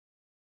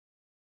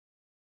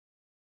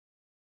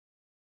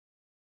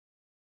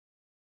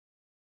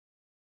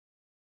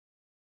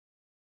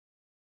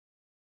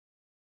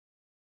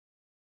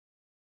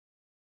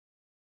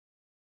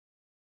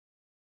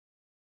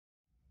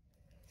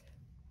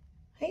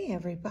Hey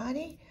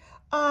everybody.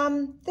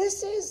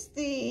 This is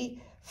the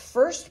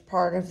first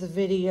part of the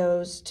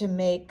videos to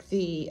make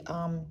the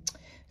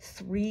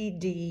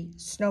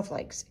 3D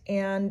snowflakes,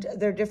 and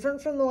they're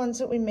different from the ones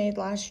that we made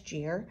last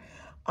year.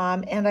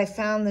 And I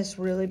found this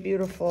really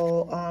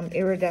beautiful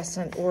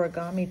iridescent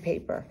origami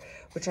paper,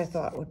 which I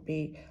thought would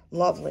be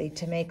lovely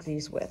to make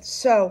these with.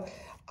 So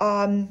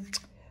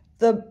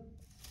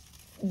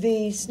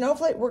the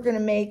snowflake we're going to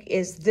make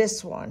is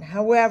this one.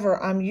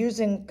 However, I'm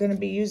going to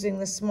be using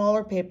the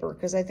smaller paper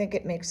because I think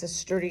it makes a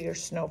sturdier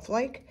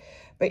snowflake.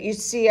 But you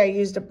see, I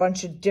used a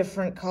bunch of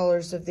different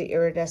colors of the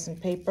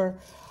iridescent paper.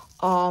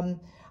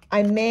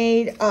 I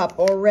made up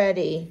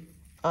already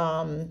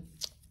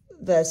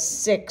the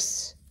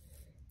six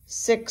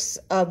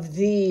of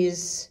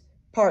these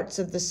parts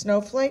of the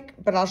snowflake,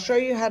 but I'll show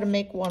you how to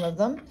make one of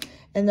them,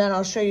 and then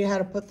I'll show you how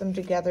to put them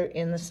together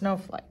in the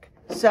snowflake.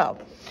 So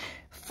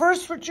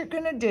first, what you're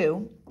going to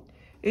do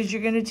is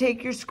you're going to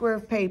take your square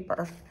of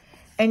paper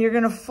and you're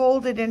going to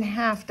fold it in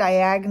half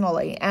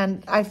diagonally.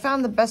 And I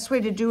found the best way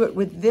to do it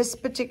with this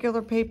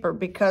particular paper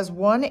because,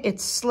 one,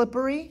 it's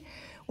slippery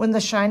when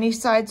the shiny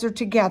sides are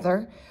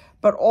together,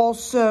 but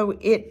also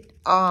it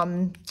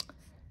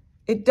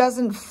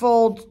doesn't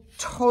fold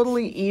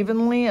totally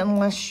evenly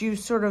unless you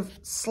sort of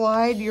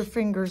slide your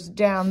fingers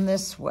down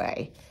this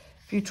way.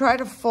 If you try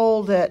to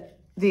fold it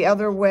the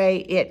other way,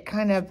 it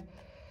kind of,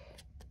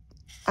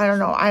 I don't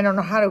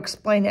know how to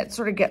explain it. It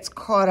sort of gets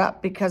caught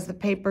up because the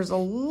paper's a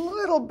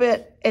little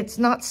bit, it's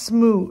not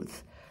smooth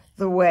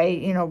the way,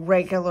 you know,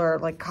 regular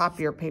like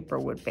copier paper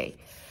would be.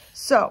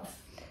 So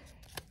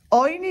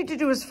all you need to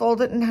do is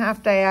fold it in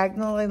half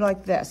diagonally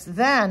like this.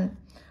 Then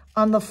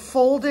on the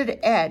folded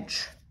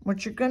edge,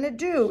 what you're going to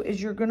do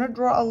is you're going to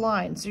draw a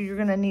line. So you're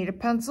going to need a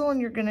pencil and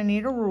you're going to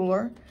need a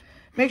ruler.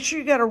 Make sure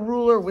you got a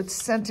ruler with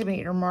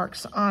centimeter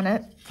marks on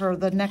it for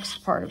the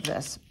next part of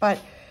this. But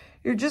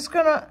you're just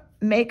going to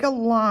make a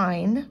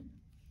line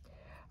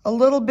a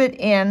little bit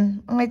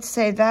in. I'd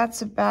say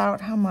that's about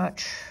how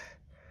much?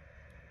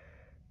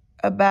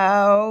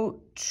 About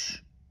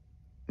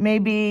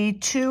maybe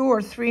 2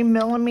 or 3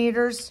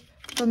 millimeters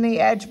from the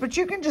edge, but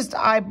you can just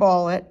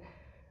eyeball it.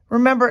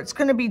 Remember, it's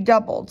going to be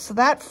doubled. So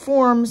that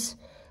forms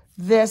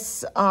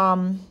this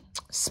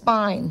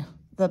spine,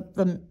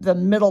 the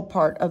middle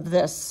part of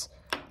this,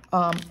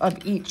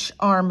 of each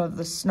arm of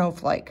the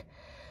snowflake.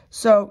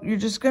 So you're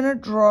just going to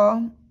draw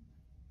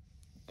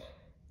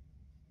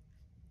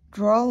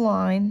a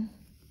line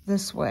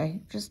this way,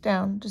 just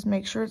down, just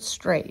make sure it's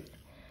straight,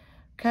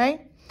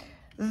 okay?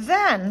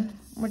 Then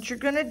what you're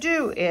gonna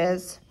do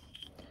is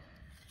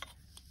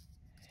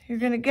you're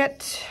gonna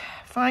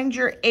find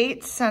your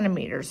 8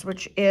 centimeters,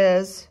 which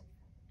is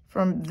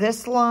from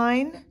this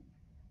line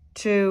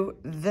to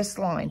this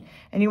line.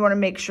 And you wanna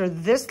make sure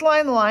this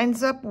line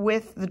lines up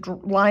with the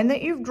line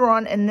that you've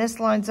drawn, and this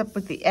lines up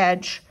with the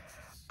edge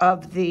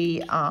of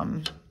the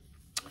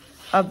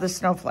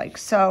snowflake.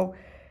 So,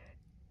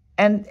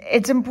 and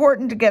it's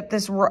important to get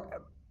this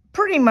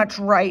pretty much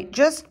right,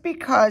 just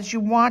because you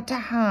want to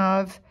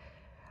have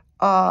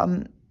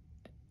the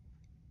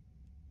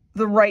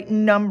right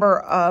number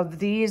of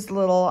these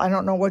little, I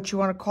don't know what you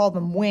want to call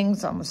them,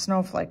 wings on the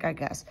snowflake, I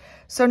guess.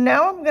 So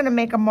now I'm going to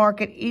make a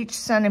mark at each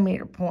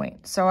centimeter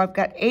point. So I've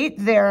got 8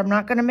 there. I'm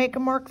not going to make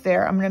a mark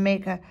there. I'm going to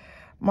make a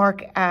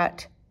mark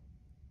at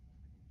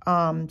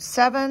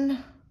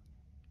 7,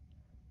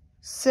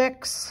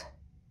 6,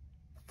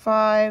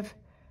 5,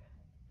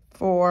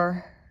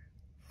 4,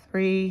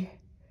 3,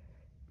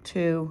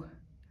 2,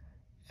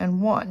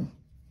 and 1.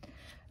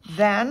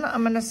 Then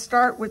I'm going to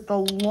start with the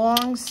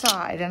long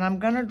side, and I'm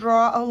going to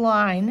draw a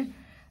line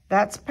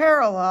that's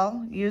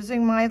parallel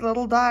using my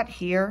little dot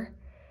here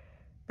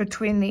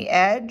between the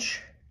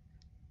edge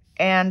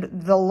and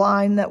the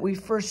line that we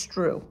first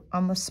drew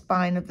on the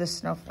spine of the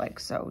snowflake.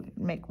 So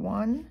make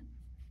 1,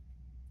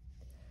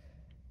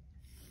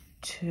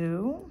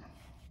 2.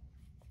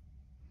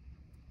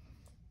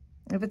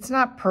 If it's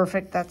not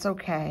perfect, that's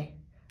okay.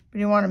 But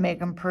you want to make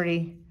them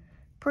pretty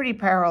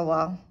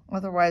parallel.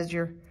 Otherwise,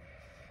 your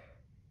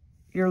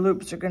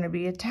loops are going to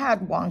be a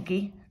tad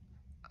wonky.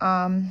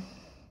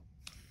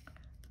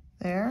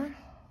 There,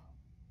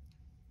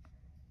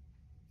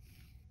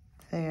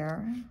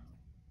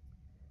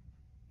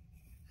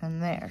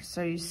 and there.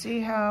 So you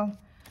see how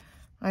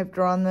I've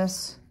drawn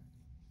this?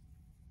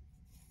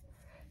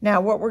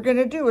 Now, what we're going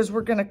to do is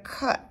we're going to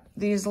cut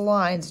these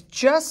lines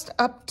just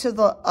up to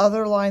the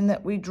other line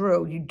that we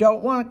drew. You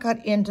don't want to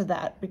cut into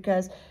that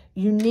because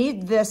you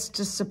need this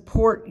to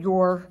support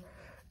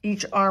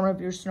each arm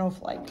of your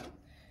snowflake.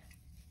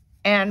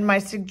 And my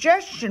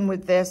suggestion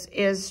with this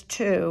is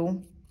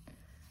to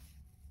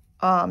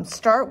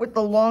start with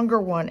the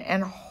longer one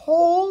and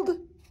hold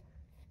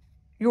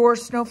your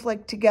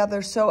snowflake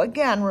together. So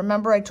again,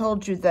 remember I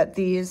told you that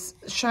these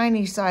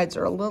shiny sides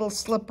are a little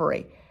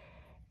slippery.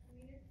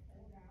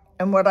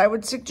 And what I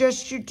would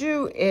suggest you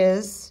do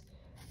is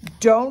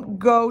don't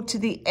go to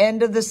the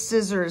end of the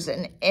scissors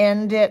and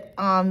end it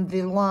on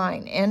the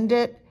line. End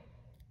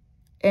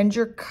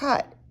your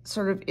cut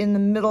sort of in the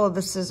middle of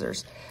the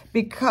scissors,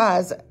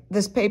 because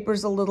this paper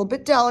is a little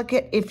bit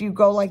delicate. If you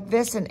go like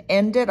this and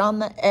end it on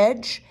the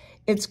edge,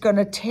 it's going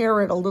to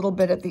tear it a little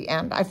bit at the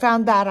end. I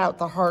found that out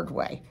the hard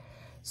way.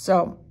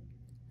 So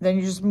then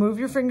you just move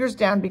your fingers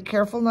down. Be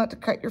careful not to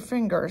cut your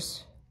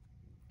fingers,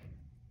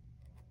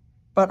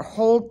 but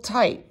hold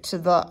tight to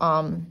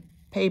the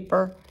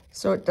paper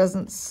so it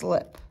doesn't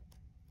slip.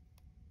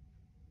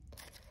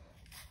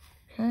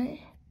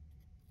 Okay.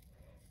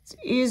 It's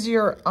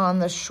easier on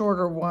the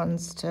shorter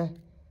ones to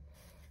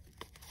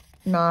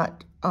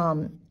not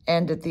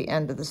end at the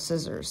end of the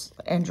scissors,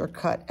 end your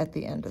cut at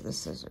the end of the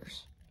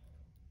scissors.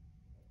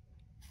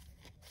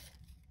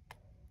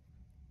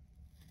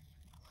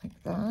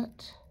 Like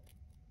that,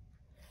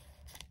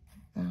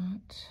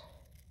 that,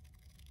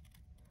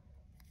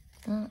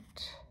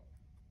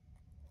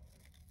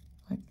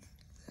 like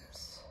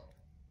this.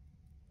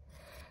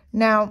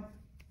 Now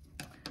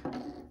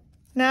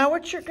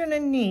what you're gonna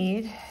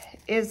need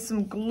is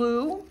some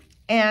glue,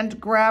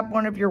 and grab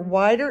one of your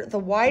the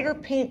wider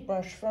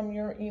paintbrush from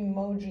your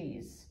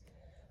emojis.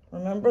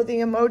 Remember the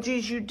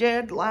emojis you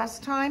did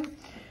last time?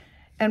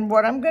 And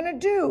what I'm gonna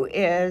do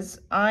is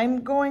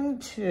I'm going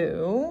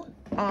to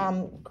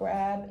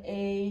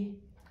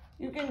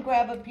you can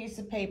grab a piece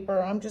of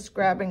paper. I'm just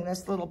grabbing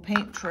this little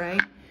paint tray.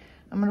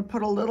 I'm gonna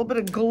put a little bit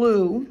of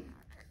glue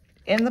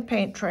in the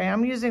paint tray.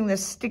 I'm using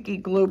this sticky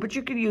glue, but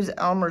you could use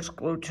Elmer's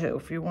glue too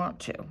if you want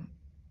to. I'm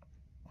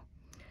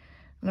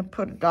gonna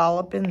put a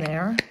dollop in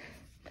there.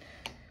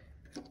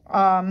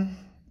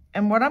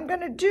 And what I'm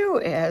gonna do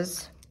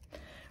is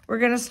we're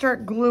gonna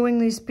start gluing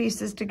these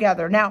pieces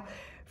together. Now,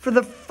 for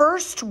the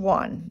first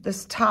one,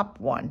 this top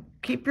one,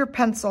 keep your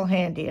pencil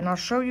handy, and I'll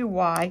show you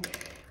why.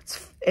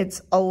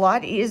 It's a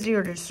lot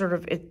easier to sort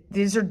of,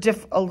 these are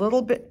a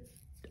little bit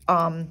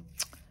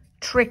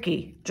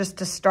tricky just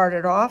to start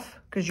it off,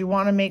 because you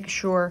wanna make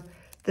sure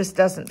this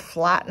doesn't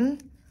flatten.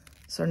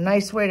 So a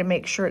nice way to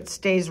make sure it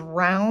stays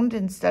round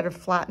instead of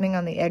flattening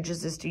on the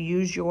edges is to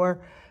use your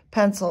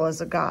pencil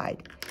as a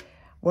guide.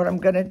 What I'm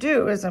gonna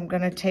do is I'm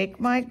gonna take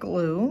my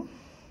glue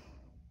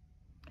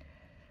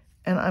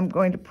and I'm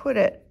going to put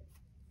it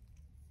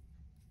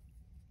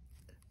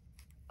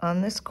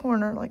on this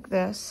corner like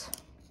this.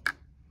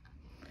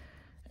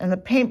 And the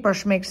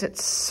paintbrush makes it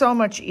so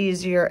much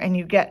easier, and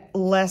you get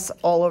less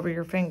all over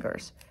your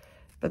fingers.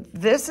 But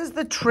this is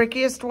the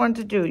trickiest one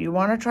to do. You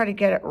wanna try to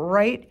get it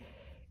right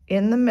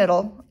in the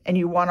middle, and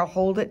you wanna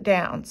hold it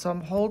down. So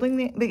I'm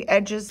holding the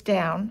edges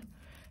down,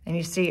 and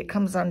you see it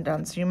comes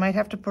undone. So you might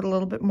have to put a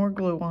little bit more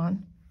glue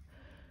on.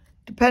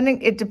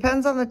 It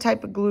depends on the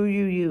type of glue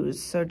you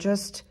use. So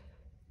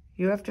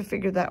you have to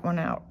figure that one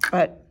out.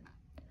 But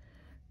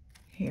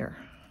here.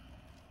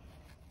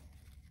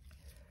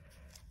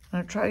 I'm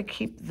gonna try to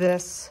keep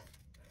this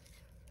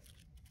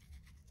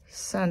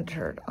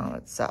centered on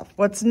itself.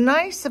 What's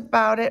nice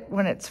about it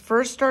when it's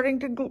first starting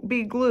to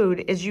be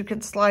glued is you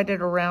can slide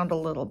it around a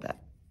little bit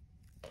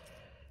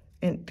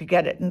to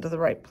get it into the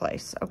right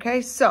place.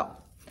 Okay, so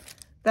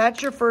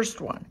that's your first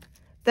one.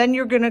 Then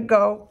you're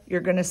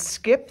gonna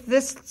skip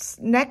this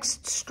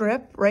next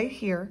strip right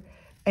here,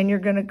 and you're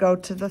gonna go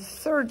to the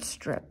third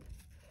strip.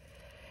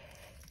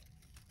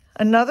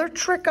 Another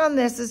trick on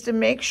this is to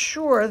make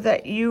sure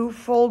that you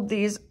fold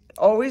these,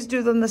 always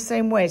do them the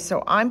same way.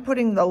 So I'm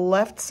putting the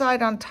left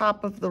side on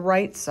top of the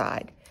right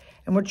side.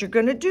 And what you're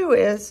gonna do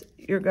is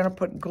you're gonna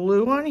put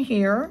glue on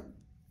here.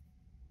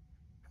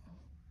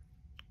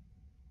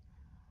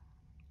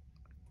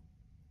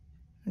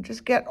 And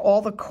just get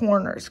all the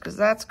corners, because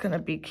that's gonna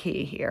be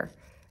key here.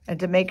 And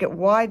to make it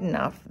wide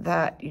enough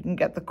that you can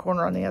get the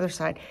corner on the other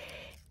side.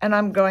 And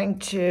I'm going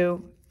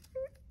to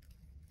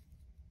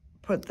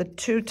put the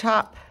two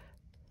top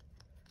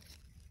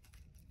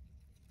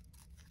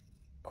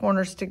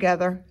corners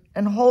together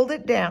and hold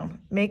it down.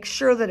 Make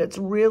sure that it's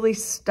really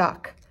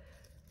stuck.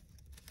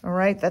 All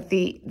right, that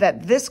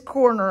this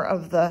corner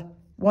of the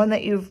one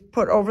that you've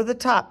put over the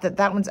top,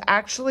 that one's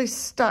actually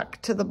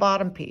stuck to the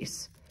bottom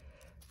piece.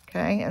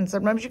 Okay, and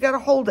sometimes you got to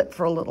hold it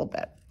for a little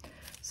bit.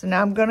 So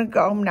now I'm going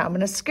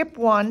to skip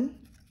one,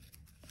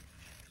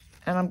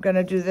 and I'm going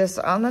to do this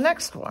on the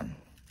next one.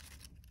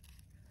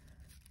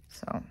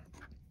 So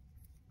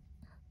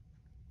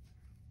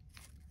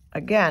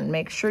again,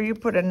 make sure you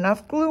put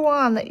enough glue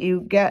on that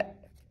you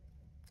get,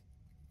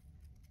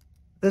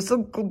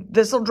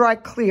 this'll dry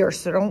clear,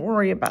 so don't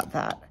worry about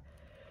that,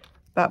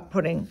 about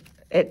putting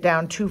it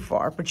down too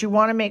far. But you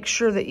want to make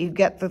sure that you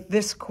get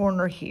this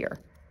corner here.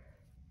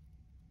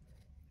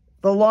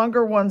 The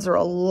longer ones are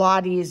a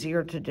lot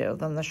easier to do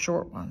than the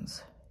short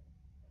ones.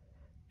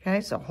 Okay,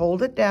 so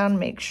hold it down,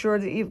 make sure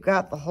that you've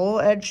got the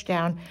whole edge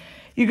down.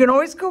 You can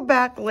always go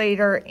back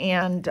later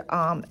and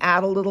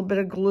add a little bit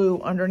of glue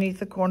underneath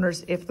the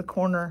corners if the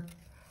corner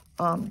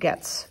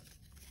gets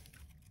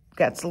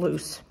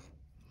loose.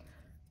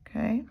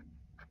 Okay,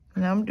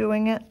 now I'm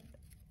doing it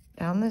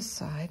down this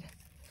side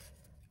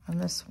on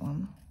this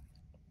one.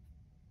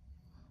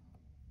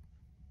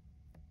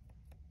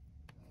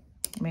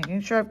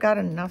 Making sure I've got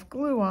enough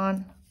glue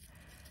on,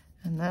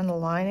 and then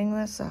lining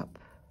this up.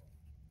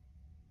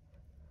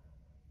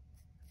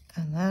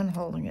 and then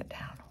holding it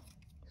down.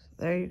 So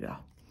there you go.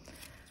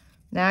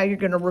 Now you're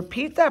going to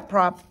repeat that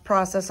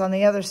process on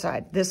the other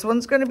side. This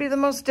one's going to be the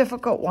most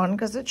difficult one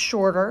because it's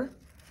shorter.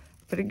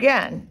 But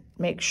again,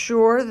 make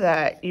sure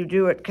that you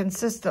do it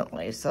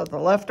consistently. So the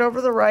left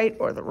over the right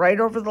or the right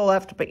over the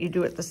left, but you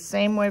do it the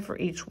same way for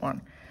each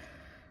one.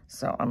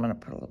 So I'm going to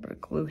put a little bit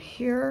of glue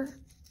here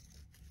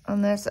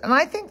on this. And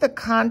I think the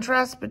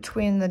contrast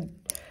between the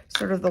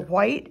sort of the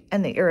white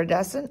and the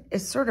iridescent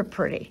is sort of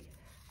pretty.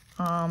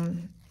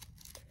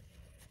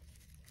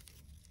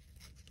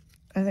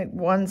 I think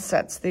one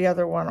sets the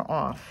other one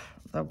off.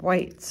 The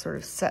white sort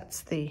of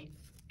sets the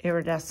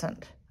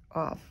iridescent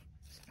off.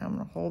 So I'm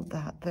going to hold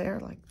that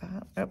there like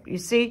that. Oh, you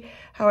see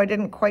how I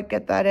didn't quite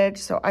get that edge?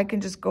 So I can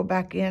just go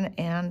back in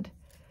and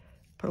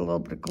put a little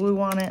bit of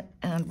glue on it,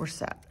 and we're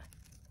set.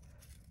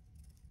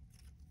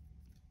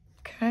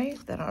 Okay,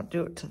 then I'll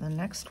do it to the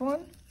next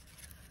one.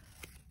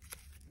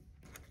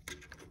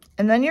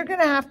 And then you're going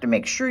to have to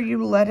make sure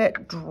you let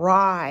it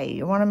dry.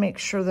 You want to make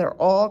sure they're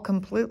all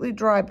completely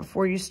dry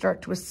before you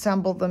start to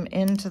assemble them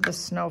into the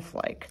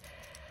snowflake.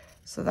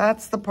 So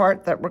that's the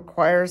part that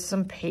requires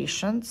some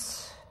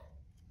patience.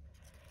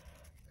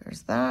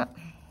 There's that.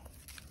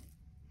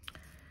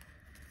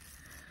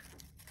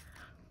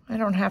 I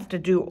don't have to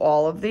do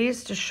all of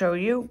these to show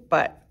you,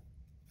 but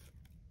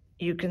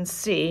you can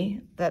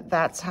see that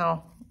that's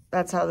how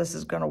this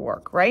is going to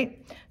work,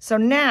 right? So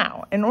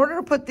now, in order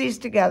to put these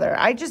together,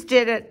 I just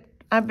did it.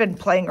 I've been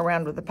playing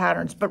around with the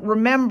patterns, but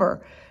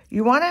remember,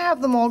 you want to have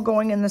them all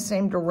going in the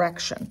same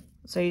direction.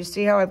 So you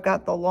see how I've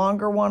got the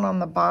longer one on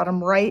the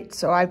bottom right,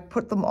 so I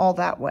put them all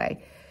that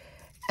way.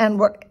 And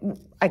what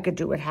I could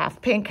do it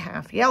half pink,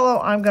 half yellow.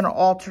 I'm going to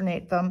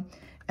alternate them.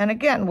 And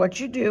again,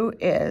 what you do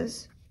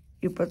is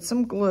you put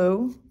some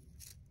glue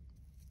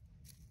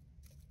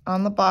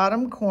on the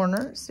bottom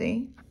corner,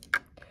 see?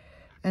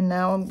 And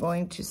now I'm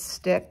going to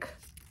stick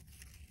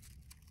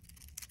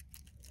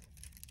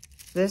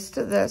this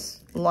to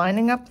this,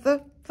 lining up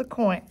the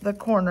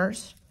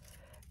corners,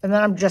 and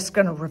then I'm just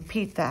going to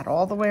repeat that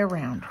all the way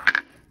around.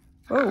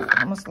 Oh,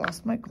 I almost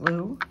lost my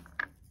glue.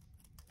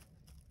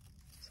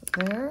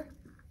 So there.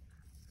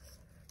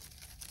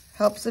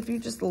 Helps if you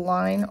just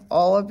line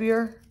all of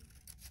your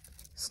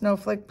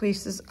snowflake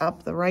pieces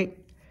up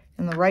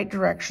in the right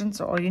direction.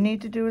 So all you need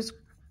to do is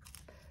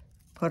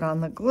put on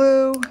the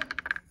glue,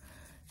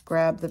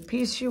 grab the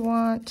piece you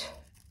want,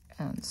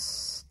 and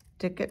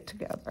stick it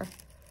together.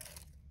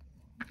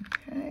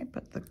 Okay,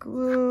 put the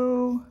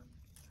glue.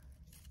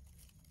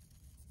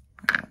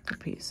 I got the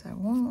piece I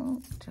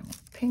want. I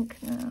want pink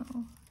now.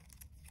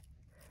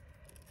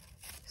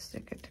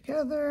 Stick it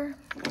together.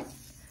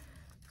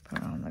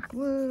 Put on the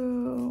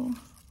glue.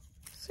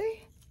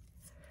 See?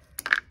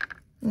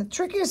 And the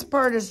trickiest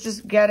part is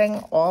just getting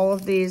all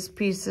of these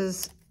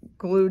pieces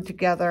glued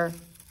together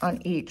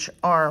on each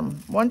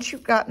arm. Once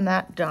you've gotten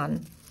that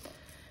done,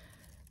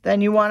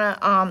 then you want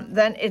to,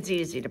 then it's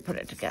easy to put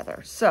it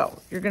together.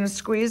 So you're going to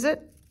squeeze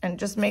it and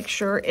just make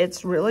sure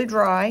it's really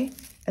dry,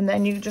 and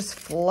then you just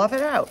fluff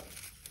it out.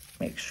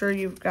 Make sure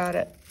you've got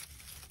it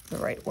the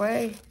right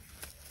way.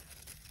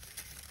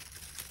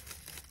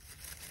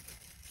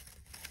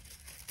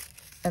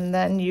 And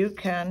then you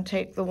can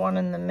take the one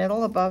in the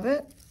middle above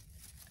it,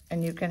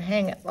 and you can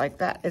hang it like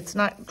that. It's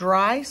not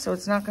dry, so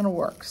it's not going to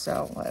work.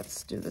 So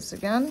let's do this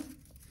again.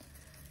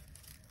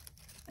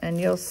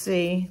 And you'll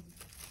see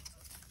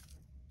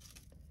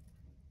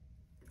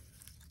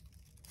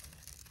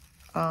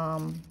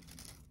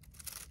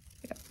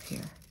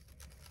here.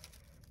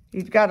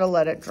 You've got to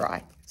let it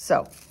dry.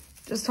 So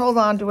just hold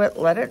on to it,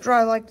 let it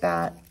dry like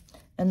that,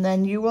 and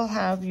then you will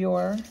have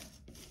your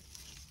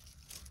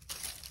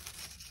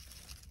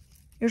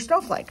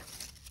snowflake,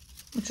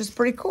 which is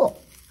pretty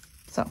cool.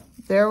 So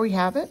there we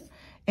have it.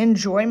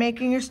 Enjoy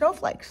making your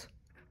snowflakes.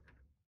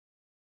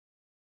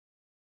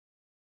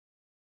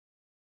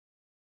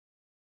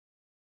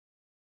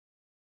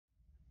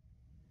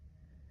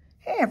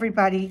 Hey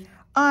everybody.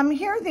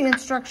 Here are the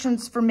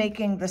instructions for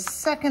making the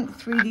second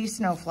 3D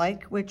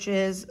snowflake, which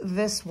is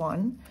this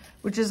one,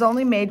 which is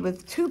only made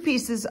with 2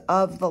 pieces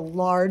of the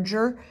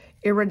larger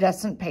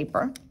iridescent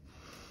paper.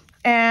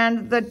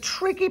 And the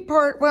tricky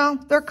part, well,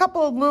 there are a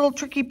couple of little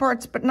tricky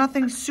parts, but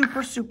nothing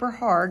super, super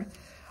hard.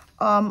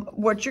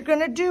 What you're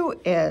gonna do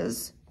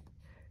is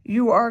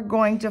you are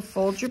going to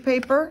fold your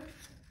paper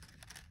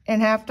in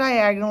half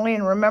diagonally,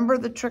 and remember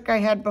the trick I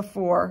had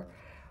before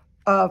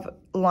of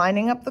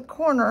lining up the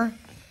corner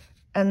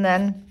and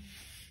then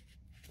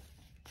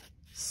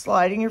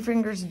sliding your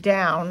fingers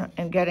down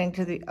and getting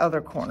to the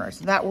other corners.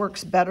 That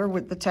works better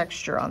with the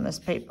texture on this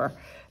paper.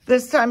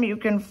 This time you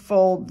can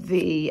fold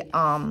the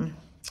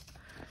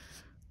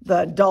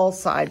dull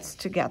sides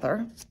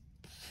together.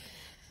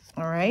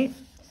 All right,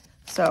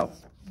 so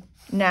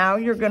now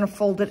you're gonna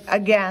fold it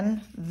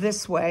again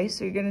this way.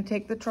 So you're gonna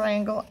take the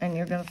triangle and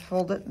you're gonna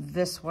fold it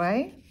this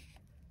way.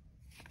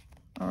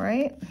 All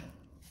right,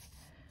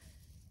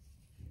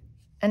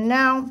 and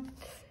now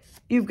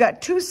you've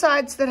got 2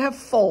 sides that have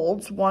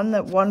folds,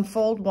 one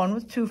fold, one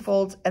with 2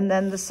 folds, and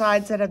then the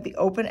sides that have the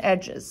open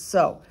edges.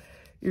 So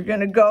You're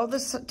gonna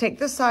take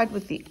the side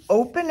with the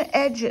open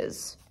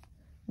edges,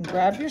 and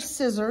grab your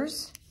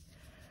scissors,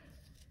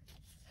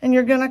 and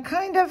you're gonna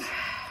kind of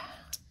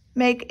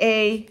make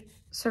a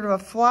sort of a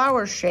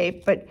flower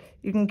shape, but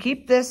you can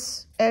keep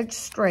this edge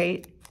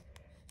straight.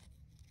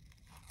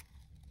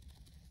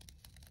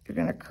 You're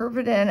gonna curve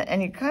it in,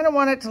 and you kind of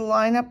want it to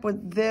line up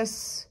with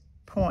this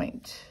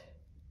point.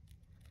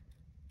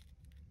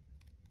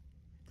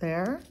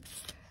 There.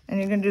 And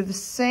you're gonna do the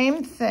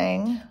same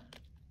thing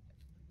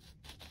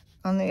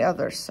on the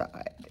other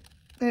side.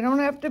 They don't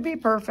have to be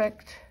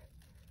perfect.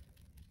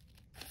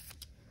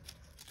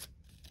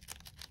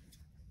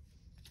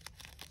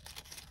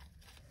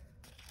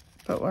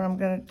 But what I'm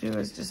gonna do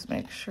is just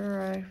make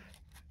sure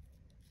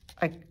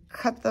I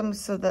cut them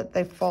so that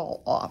they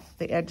fall off,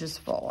 the edges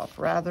fall off,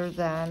 rather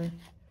than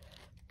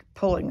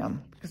pulling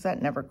them, because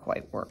that never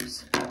quite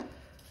works.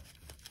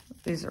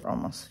 These are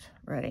almost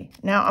ready.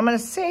 Now I'm gonna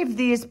save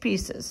these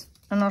pieces,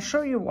 and I'll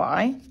show you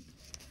why.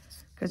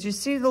 Because you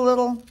see the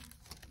little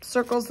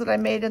circles that I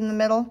made in the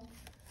middle?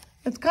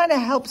 It kind of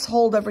helps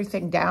hold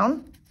everything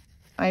down.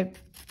 I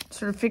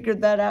sort of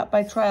figured that out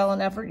by trial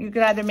and effort. You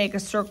could either make a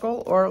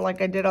circle or,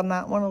 like I did on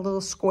that one, a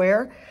little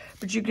square,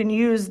 but you can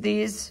use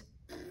these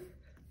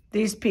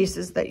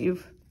pieces that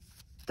you've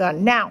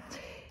done. Now,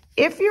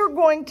 if you're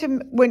going to,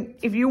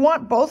 if you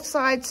want both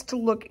sides to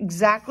look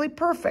exactly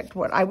perfect,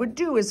 what I would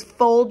do is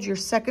fold your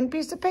second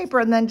piece of paper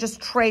and then just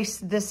trace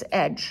this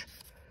edge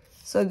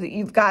so that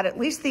you've got at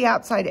least the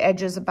outside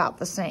edges about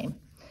the same.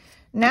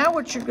 Now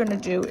what you're gonna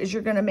do is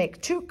you're gonna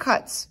make 2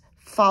 cuts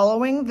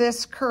following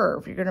this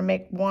curve. You're gonna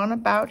make one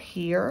about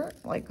here,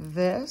 like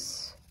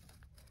this.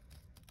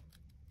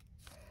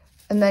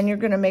 And then you're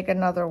gonna make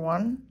another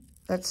one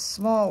that's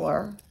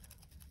smaller,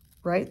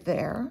 right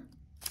there.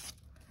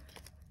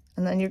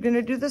 And then you're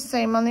gonna do the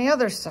same on the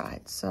other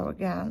side. So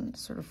again,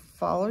 sort of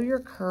follow your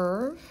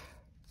curve.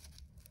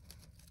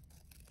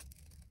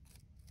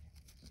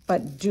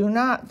 But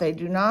they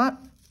do not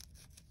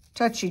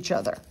touch each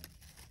other,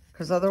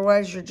 because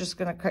otherwise you're just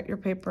gonna cut your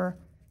paper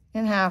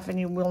in half and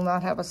you will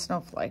not have a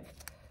snowflake.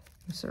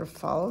 You sort of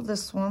follow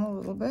this one a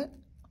little bit.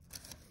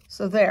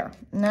 So there,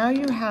 now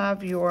you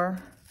have your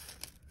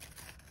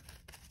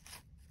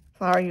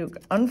flower. You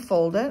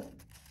unfold it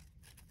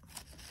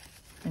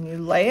and you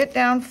lay it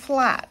down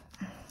flat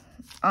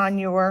on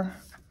your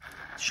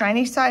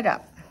shiny side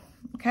up,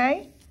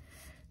 okay?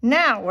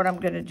 Now what I'm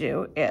gonna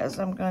do is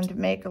I'm going to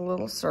make a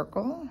little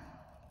circle.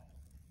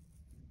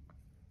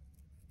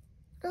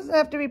 Doesn't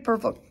have to be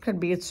perfect, could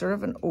be sort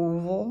of an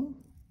oval,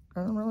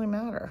 doesn't really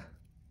matter.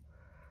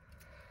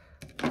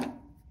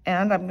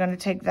 And I'm gonna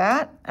take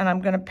that and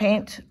I'm gonna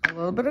paint a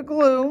little bit of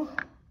glue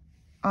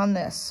on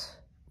this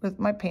with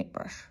my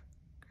paintbrush.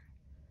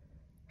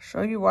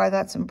 Show you why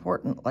that's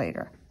important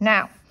later.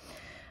 Now,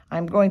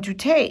 I'm going to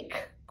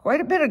take quite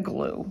a bit of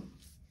glue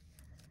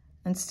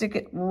and stick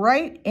it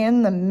right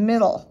in the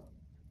middle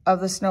of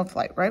the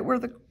snowflake, right where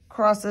the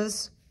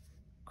crosses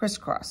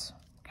crisscross,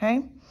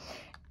 okay?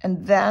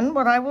 And then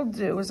what I will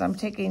do is I'm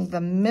taking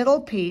the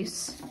middle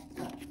piece.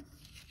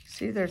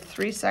 See, there are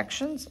 3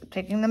 sections. I'm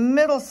taking the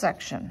middle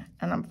section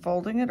and I'm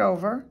folding it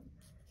over,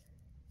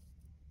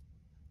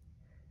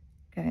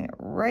 getting it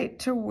right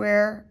to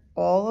where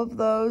all of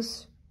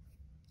those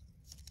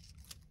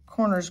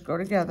corners go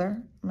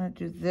together. I'm gonna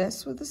do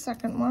this with the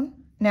second one.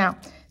 Now,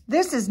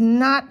 this is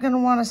not gonna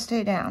wanna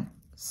stay down.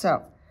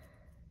 So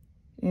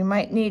you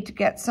might need to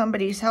get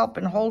somebody's help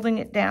in holding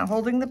it down,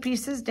 holding the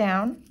pieces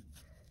down.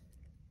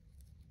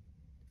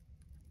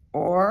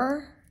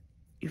 Or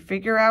you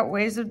figure out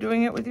ways of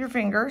doing it with your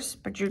fingers,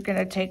 but you're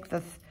gonna take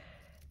the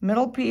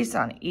middle piece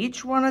on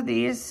each one of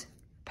these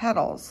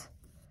petals.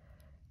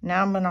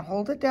 Now I'm gonna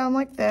hold it down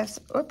like this,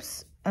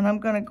 oops, and I'm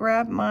gonna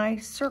grab my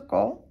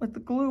circle with the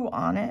glue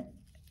on it,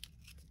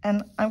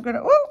 and I'm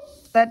gonna, oh,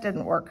 that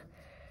didn't work.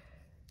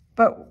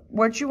 But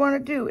what you wanna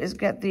do is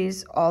get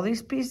all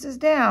these pieces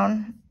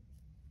down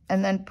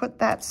and then put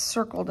that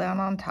circle down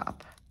on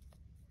top.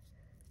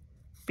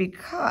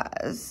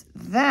 Because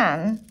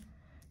then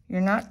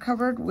you're not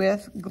covered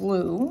with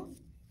glue,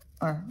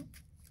 or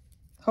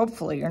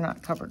hopefully you're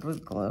not covered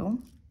with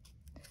glue,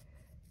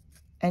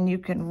 and you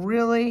can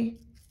really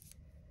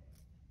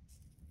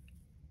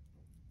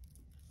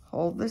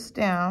hold this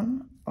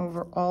down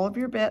over all of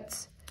your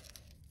bits.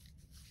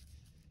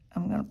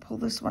 I'm gonna pull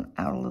this one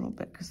out a little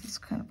bit because this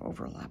kind of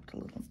overlapped a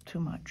little too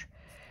much.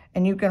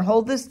 And you can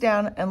hold this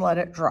down and let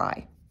it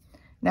dry.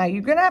 Now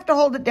you're gonna have to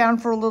hold it down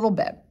for a little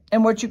bit.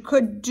 And what you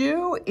could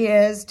do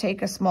is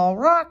take a small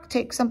rock,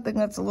 take something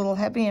that's a little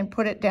heavy and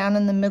put it down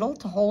in the middle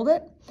to hold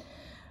it.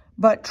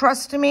 But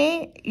trust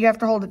me, you have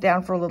to hold it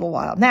down for a little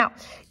while. Now,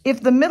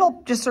 if the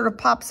middle just sort of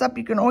pops up,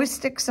 you can always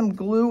stick some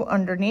glue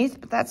underneath,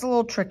 but that's a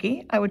little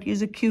tricky. I would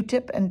use a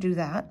Q-tip and do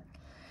that.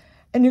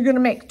 And you're gonna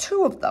make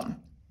 2 of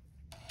them.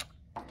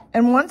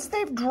 And once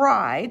they've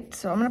dried,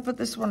 so I'm gonna put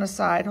this one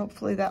aside,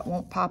 hopefully that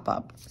won't pop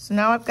up. So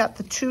now I've got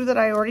the 2 that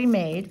I already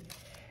made,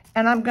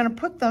 and I'm gonna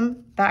put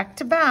them back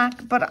to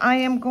back, but I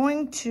am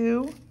going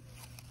to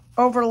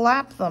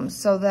overlap them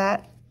so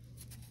that,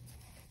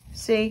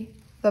 see,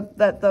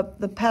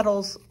 the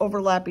petals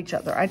overlap each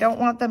other. I don't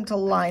want them to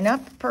line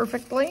up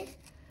perfectly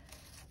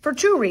for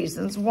two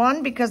reasons.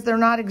 One, because they're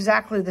not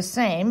exactly the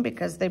same,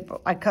 because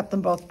I cut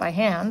them both by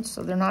hand,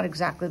 so they're not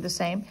exactly the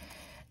same.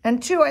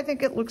 And two, I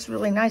think it looks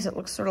really nice. It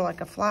looks sort of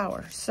like a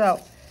flower. So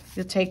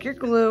you'll take your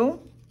glue,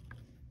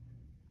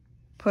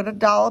 put a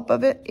dollop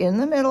of it in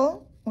the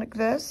middle like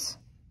this,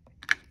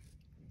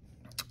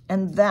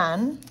 and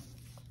then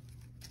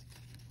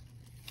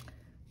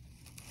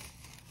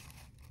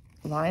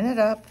line it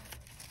up.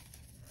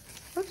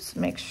 Oops,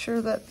 make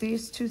sure that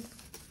these two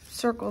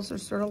circles are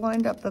sort of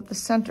lined up, that the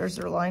centers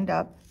are lined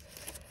up.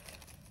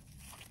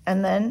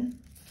 And then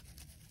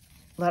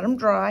let them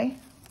dry.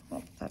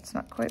 Oh, that's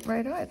not quite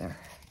right either.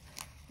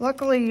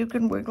 Luckily, you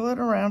can wiggle it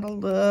around a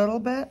little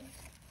bit,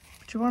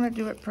 but you want to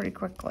do it pretty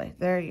quickly.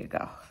 There you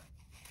go.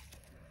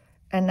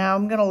 And now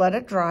I'm going to let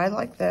it dry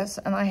like this,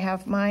 and I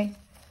have my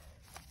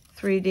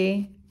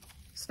 3D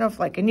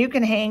snowflake. And you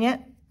can hang it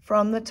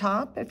from the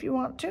top if you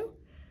want to,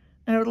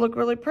 and it would look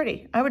really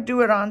pretty. I would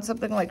do it on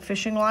something like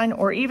fishing line,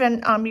 or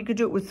even you could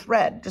do it with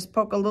thread. Just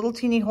poke a little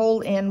teeny hole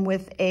in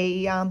with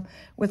a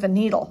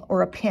needle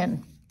or a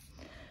pin.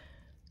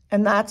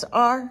 And that's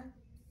our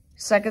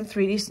second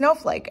 3D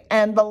snowflake.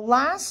 And the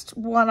last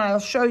one I'll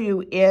show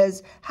you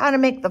is how to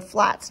make the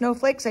flat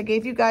snowflakes. I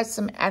gave you guys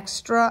some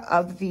extra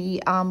of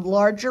the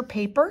larger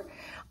paper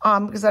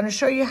because I'm going to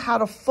show you how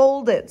to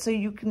fold it so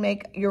you can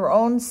make your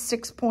own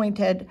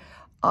 6-pointed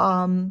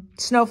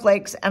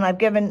snowflakes. And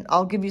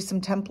I'll give you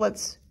some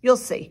templates. You'll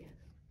see.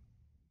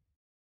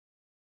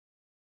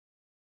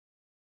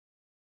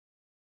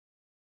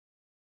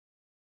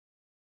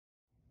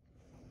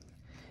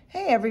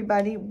 Hey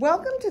everybody,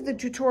 welcome to the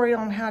tutorial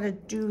on how to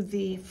do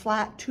the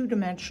flat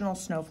 2-dimensional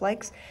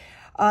snowflakes.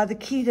 The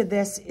key to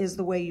this is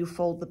the way you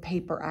fold the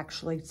paper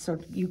actually, so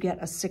you get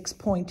a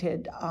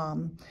 6-pointed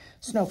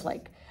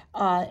snowflake.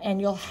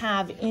 And you'll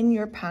have in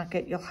your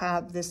packet, you'll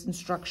have this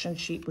instruction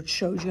sheet which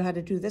shows you how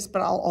to do this,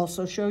 but I'll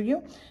also show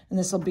you, and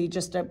this will be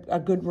just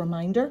a good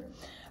reminder.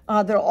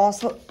 There'll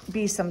also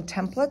be some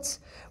templates,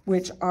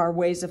 which are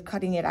ways of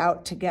cutting it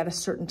out to get a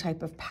certain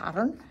type of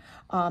pattern.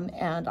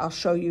 And I'll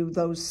show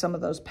you some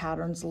of those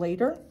patterns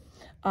later.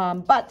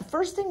 But the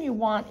first thing you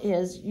want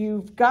is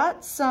you've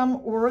got some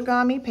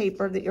origami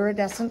paper, the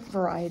iridescent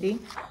variety,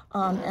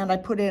 and I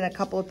put in a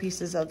couple of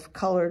pieces of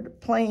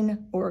colored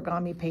plain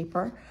origami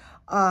paper.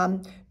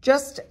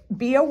 Just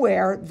be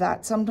aware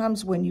that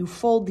sometimes when you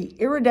fold the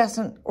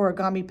iridescent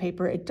origami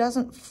paper, it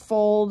doesn't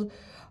fold,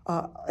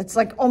 it's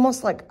like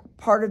almost like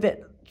part of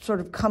it sort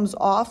of comes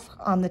off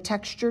on the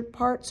textured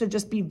part, so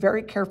just be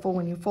very careful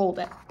when you fold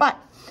it. But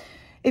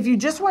if you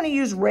just want to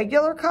use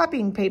regular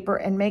copying paper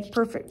and make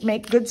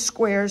good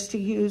squares to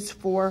use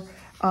for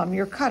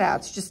your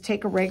cutouts, just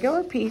take a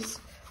regular piece,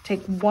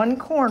 take one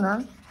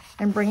corner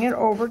and bring it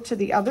over to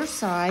the other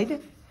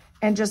side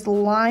and just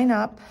line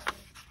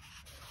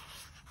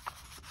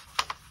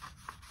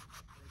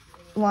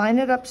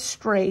it up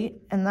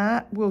straight, and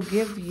that will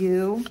give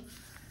you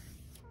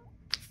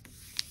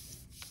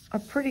a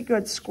pretty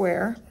good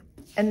square.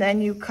 And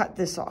then you cut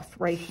this off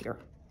right here,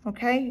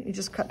 okay? You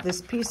just cut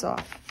this piece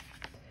off.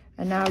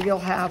 And now you'll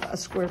have a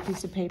square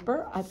piece of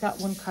paper. I've got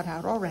one cut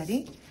out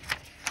already.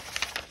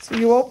 So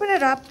you open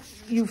it up,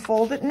 you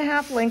fold it in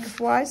half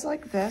lengthwise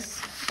like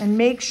this, and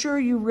make sure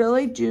you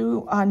really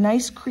do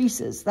nice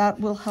creases. That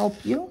will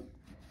help you.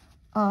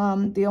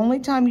 The only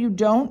time you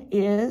don't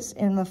is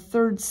in the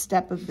third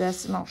step of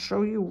this, and I'll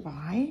show you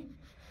why,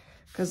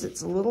 because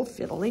it's a little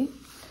fiddly.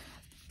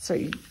 So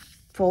you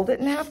fold it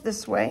in half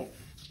this way,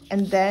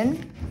 and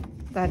then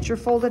that's your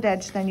folded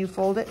edge. Then you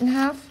fold it in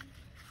half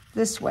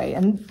this way.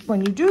 And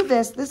when you do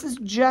this, this is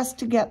just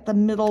to get the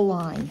middle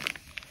line,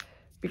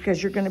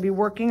 because you're going to be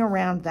working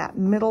around that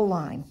middle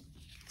line.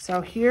 So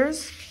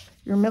here's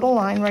your middle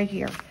line right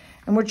here.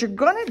 And what you're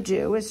going to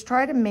do is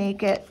try to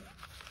make it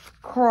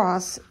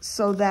cross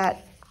so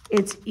that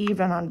it's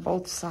even on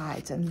both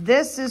sides. And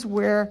this is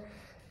where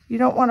you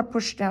don't want to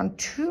push down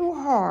too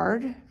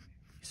hard. You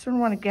sort of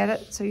want to get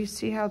it so you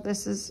see how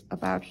this is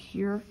about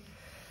here.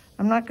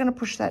 I'm not going to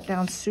push that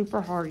down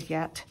super hard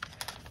yet,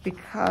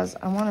 because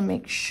I want to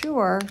make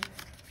sure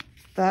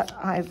that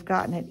I've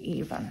gotten it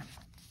even.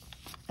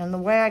 And the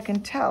way I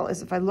can tell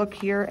is if I look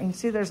here and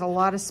see there's a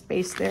lot of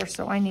space there,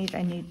 so I need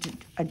to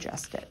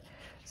adjust it.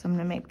 So I'm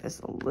going to make this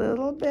a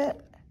little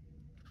bit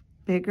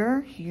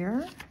bigger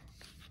here.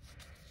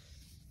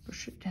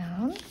 Push it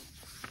down.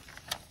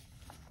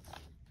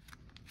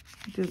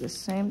 Do the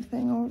same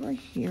thing over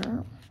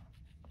here.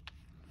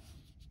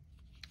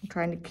 I'm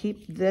trying to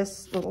keep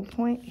this little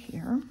point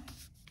here.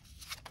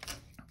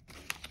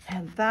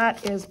 And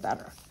that is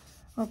better.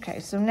 Okay,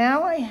 so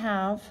now I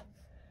have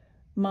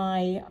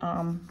my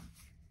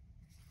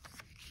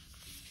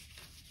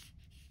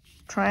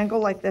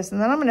triangle like this,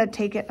 and then I'm going to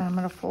take it and I'm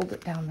going to fold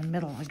it down the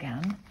middle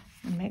again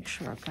and make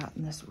sure I've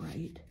gotten this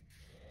right.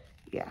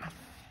 Yeah.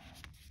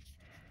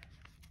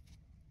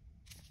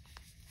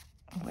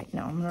 Oh, wait,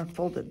 no, I'm going to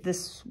fold it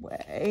this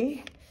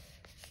way.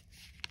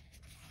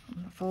 I'm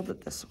going to fold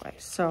it this way.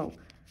 So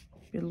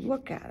if you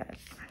look at it,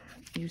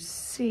 you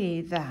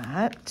see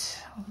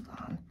that, hold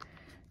on,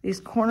 these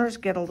corners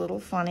get a little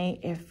funny.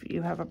 If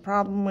you have a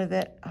problem with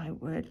it, I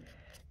would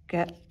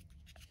get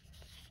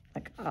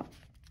like a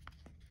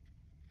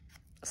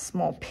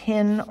small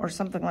pin or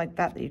something like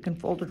that that you can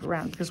fold it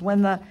around, because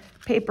when the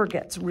paper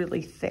gets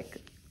really thick,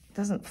 it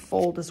doesn't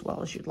fold as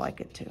well as you'd like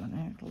it to. And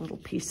there's a little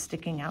piece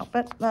sticking out,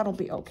 but that'll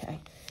be okay.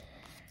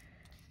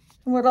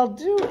 And what I'll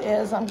do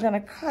is I'm going to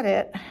cut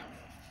it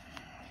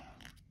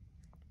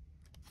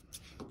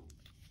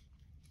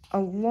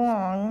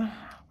along,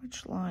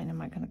 which line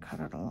am I going to cut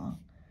it along?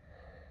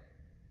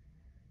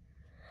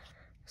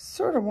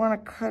 Sort of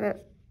want to cut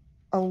it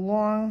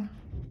along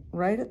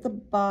right at the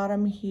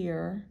bottom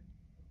here.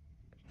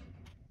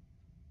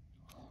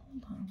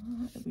 Hold on,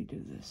 how did we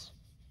do this?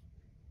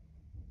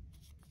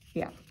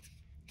 Yeah,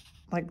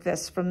 like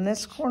this, from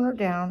this corner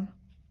down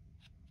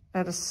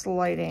at a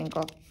slight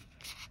angle.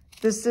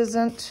 This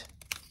isn't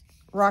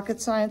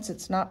rocket science,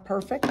 it's not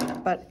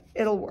perfect, but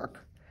it'll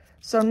work.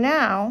 So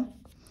now,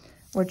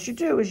 what you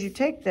do is you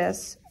take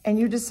this and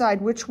you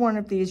decide which one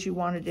of these you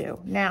want to do.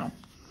 Now,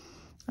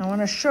 I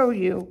want to show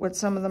you what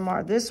some of them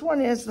are. This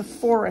one is the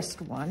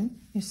forest one.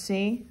 You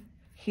see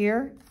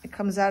here, it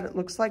comes out, it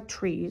looks like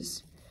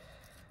trees.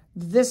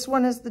 This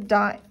one is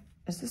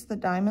is this the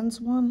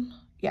diamonds one?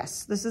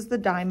 Yes, this is the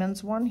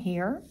diamonds one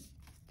here.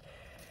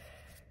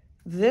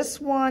 This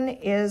one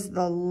is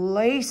the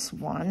lace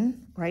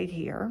one right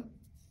here.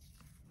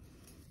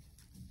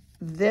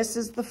 This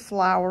is the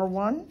flower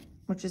one,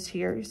 which is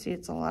here. You see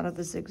it's a lot of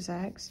the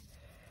zigzags.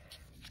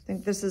 I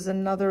think this is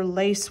another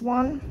lace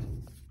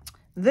one.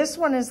 This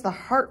one is the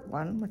heart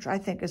one, which I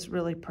think is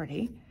really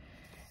pretty.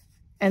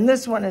 And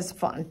this one is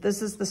fun.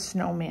 This is the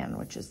snowman,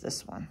 which is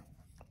this one.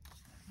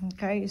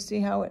 Okay, you see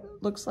how it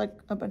looks like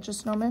a bunch of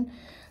snowmen?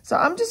 So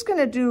I'm just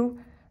gonna do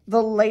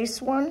the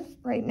lace one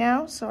right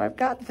now. So I've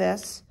got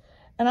this,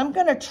 and I'm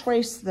gonna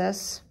trace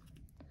this.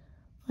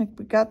 Like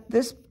we got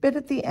this bit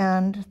at the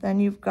end, then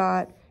you've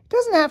got, it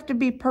doesn't have to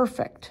be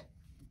perfect,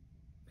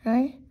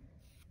 okay?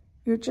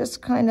 You're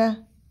just kind of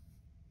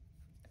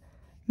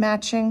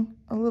matching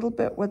a little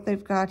bit what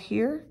they've got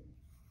here.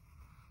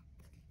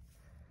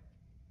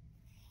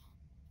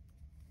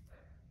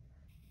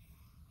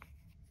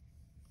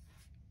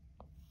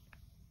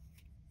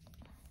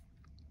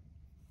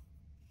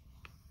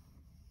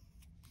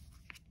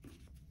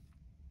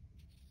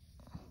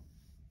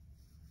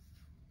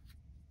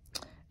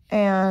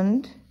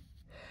 And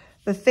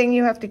the thing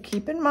you have to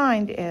keep in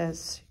mind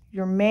is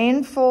your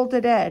main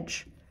folded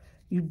edge,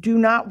 you do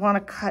not want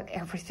to cut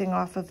everything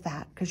off of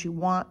that because you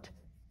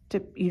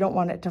don't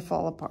want it to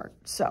fall apart.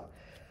 So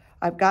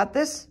I've got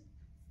this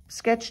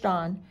sketched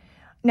on.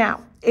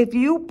 Now, if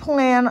you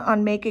plan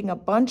on making a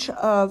bunch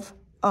of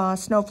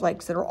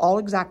snowflakes that are all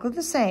exactly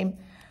the same,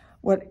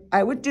 what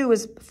I would do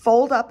is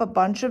fold up a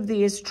bunch of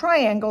these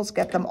triangles,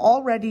 get them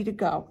all ready to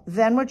go.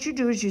 Then what you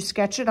do is you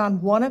sketch it on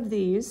one of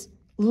these,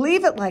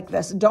 leave it like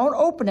this. Don't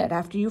open it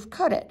after you've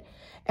cut it,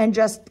 and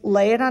just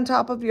lay it on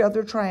top of your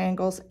other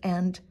triangles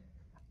and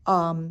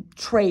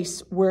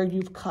trace where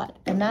you've cut.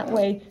 And that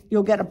way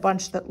you'll get a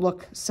bunch that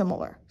look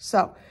similar.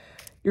 So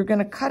you're going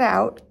to cut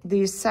out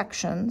these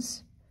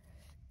sections.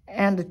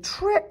 And the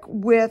trick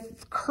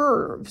with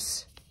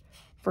curves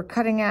for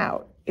cutting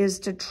out is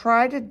to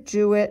try to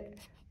do it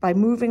by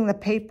moving the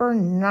paper,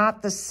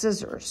 not the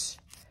scissors.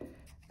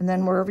 And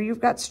then wherever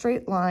you've got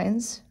straight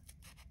lines,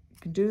 you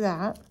can do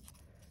that.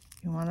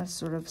 You want to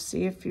sort of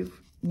see if you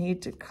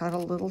need to cut a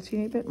little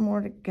teeny bit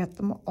more to get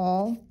them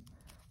all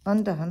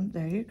undone.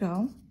 There you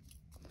go.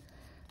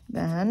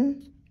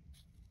 Then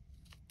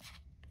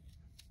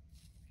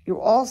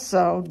you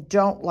also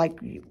don't, like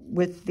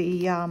with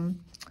the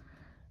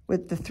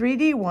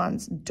 3D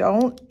ones,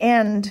 don't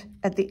end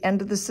at the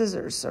end of the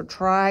scissors. So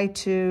try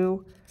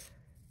to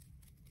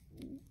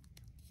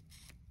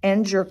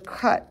end your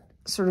cut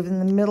sort of in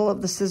the middle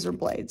of the scissor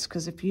blades,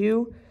 because if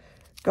you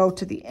go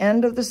to the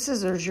end of the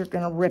scissors, you're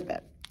going to rip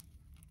it.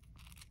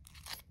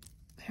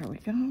 There we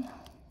go.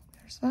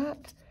 There's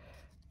that.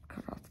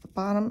 Cut off the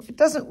bottom. It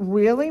doesn't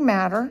really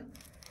matter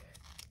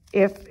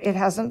if it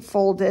hasn't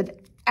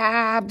folded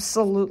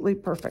absolutely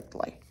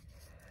perfectly.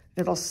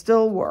 It'll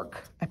still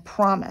work, I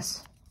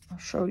promise. I'll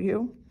show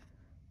you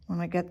when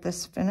I get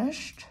this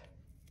finished.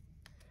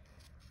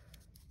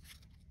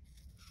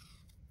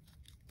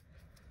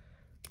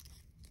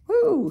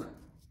 Woo!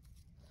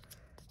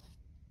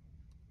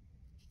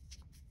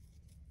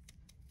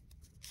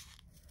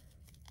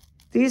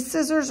 These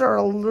scissors are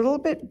a little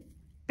bit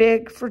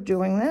big for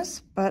doing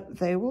this, but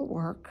they will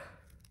work.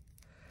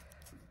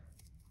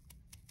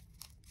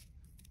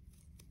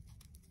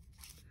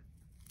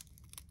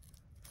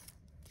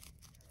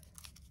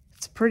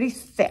 It's pretty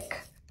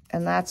thick,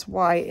 and that's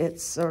why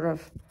it's sort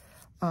of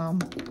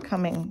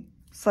coming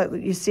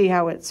slightly. You see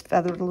how it's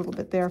feathered a little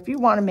bit there. If you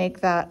want to make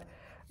that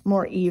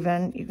more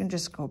even, you can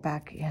just go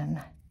back in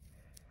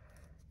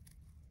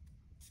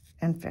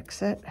and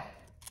fix it.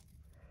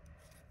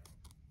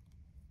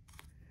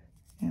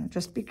 You know,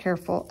 just be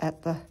careful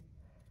at the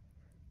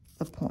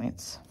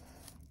points.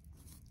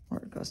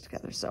 where it goes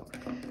together.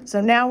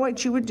 So now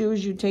what you would do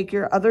is you take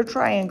your other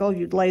triangle,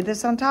 you'd lay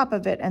this on top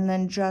of it, and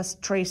then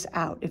just trace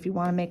out if you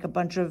want to make a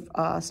bunch of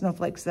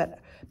snowflakes that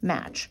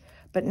match.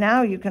 But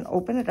now you can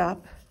open it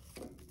up,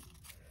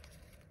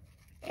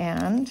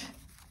 and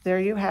there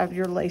you have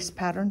your lace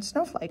pattern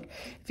snowflake.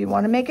 If you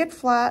want to make it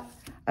flat,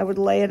 I would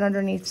lay it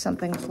underneath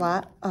something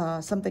flat,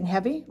 something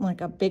heavy,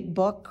 like a big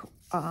book,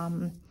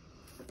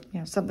 you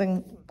know,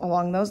 something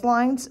along those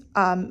lines,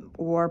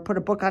 or put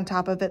a book on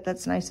top of it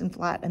that's nice and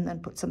flat, and then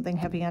put something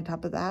heavy on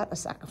top of that, a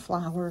sack of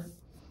flour.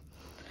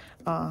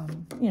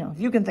 You know,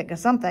 you can think of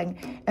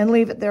something, and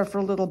leave it there for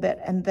a little bit,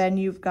 and then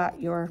you've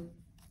got your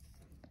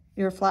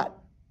flat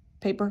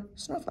paper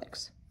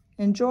snowflakes.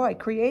 Enjoy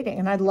creating,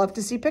 and I'd love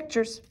to see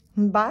pictures.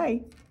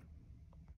 Bye.